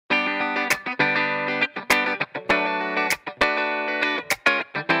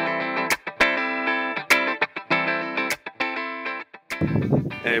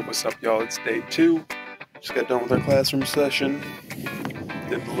Hey, what's up, y'all? It's day 2. Just got done with our classroom session.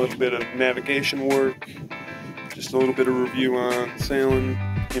 Did a little bit of navigation work. Just a little bit of review on sailing,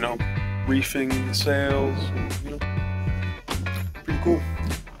 reefing the sails. Pretty cool.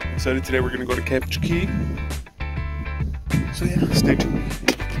 Excited today. We're going to go to Cabbage Key. So yeah, stay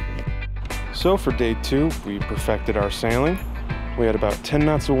tuned. So for day 2, we perfected our sailing. We had about 10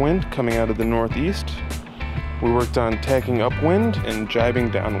 knots of wind coming out of the northeast. We worked on tacking upwind and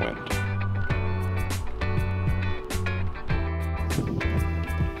jibing downwind.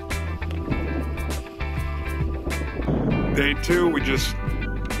 Day 2, we just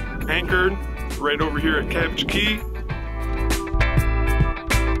anchored right over here at Cabbage Key.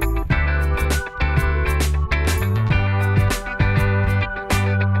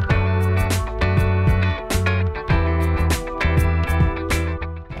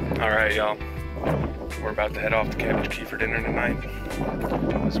 Alright, y'all. We're about to head off to Cabbage Key for dinner tonight.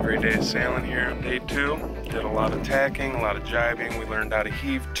 It was a great day of sailing here on day 2. Did a lot of tacking, a lot of jibing. We learned how to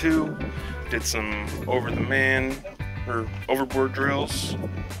heave too. Did some overboard drills.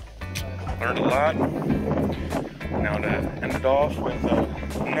 Learned a lot. Now to end it off with a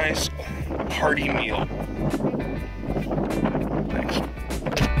nice hearty meal. Thanks.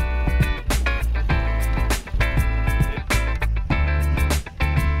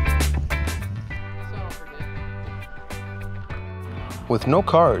 With no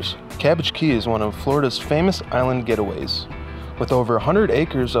cars, Cabbage Key is one of Florida's famous island getaways. With over 100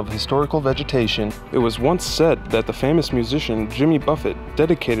 acres of historical vegetation, it was once said that the famous musician Jimmy Buffett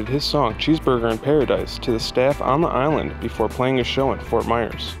dedicated his song Cheeseburger in Paradise to the staff on the island before playing a show in Fort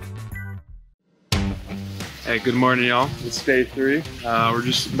Myers. Hey, good morning, y'all. It's day 3. We're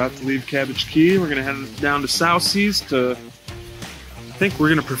just about to leave Cabbage Key. We're gonna head down to South Seas to, I think we're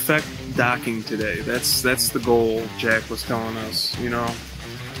gonna perfect docking today. That's the goal Jack was telling us, I'm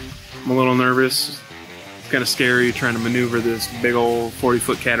a little nervous. It's kind of scary trying to maneuver this big old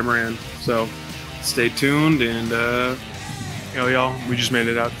 40-foot catamaran. So stay tuned and y'all, we just made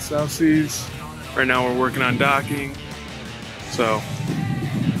it out to South Seas. Right now we're working on docking. So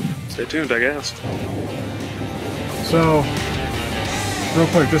stay tuned, I guess. So real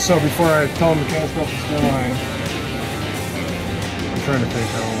quick, just so before I tell them to cast off the stern line, I'm trying to think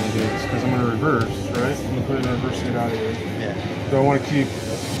how I want to do this because I'm going to reverse, right? I'm going to put it in reverse to get out of here. Yeah. So I want to keep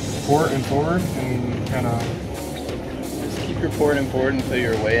port and forward and kind of... Just keep your port and forward until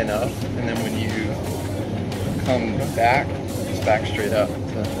you're away enough, and then when you come back, just back straight up.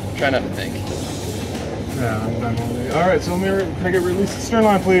 So try not to think. Yeah, I'm only... Alright, so can I get release the stern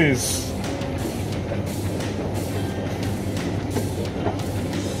line, please?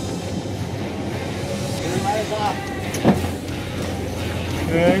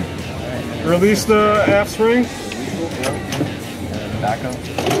 Okay. Right. Release the aft spring. Back up.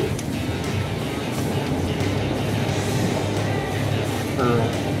 For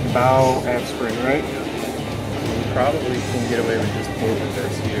bow aft spring, right? You probably can get away with just port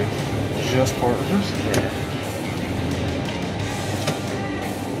reverse here. Just port reverse?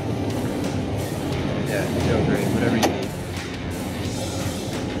 Yeah, you go great. Whatever you need.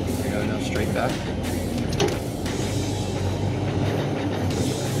 There you go. Now straight back.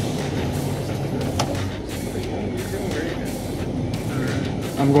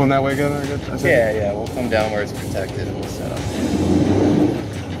 I'm going that way again, I guess? Yeah, we'll come down where it's protected and we'll set up.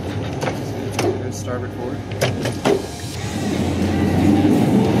 Good, starboard forward.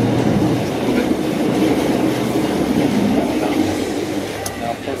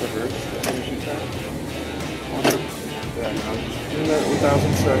 Now port reverse. Yeah, now just doing that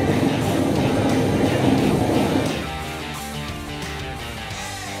 1,000 seconds.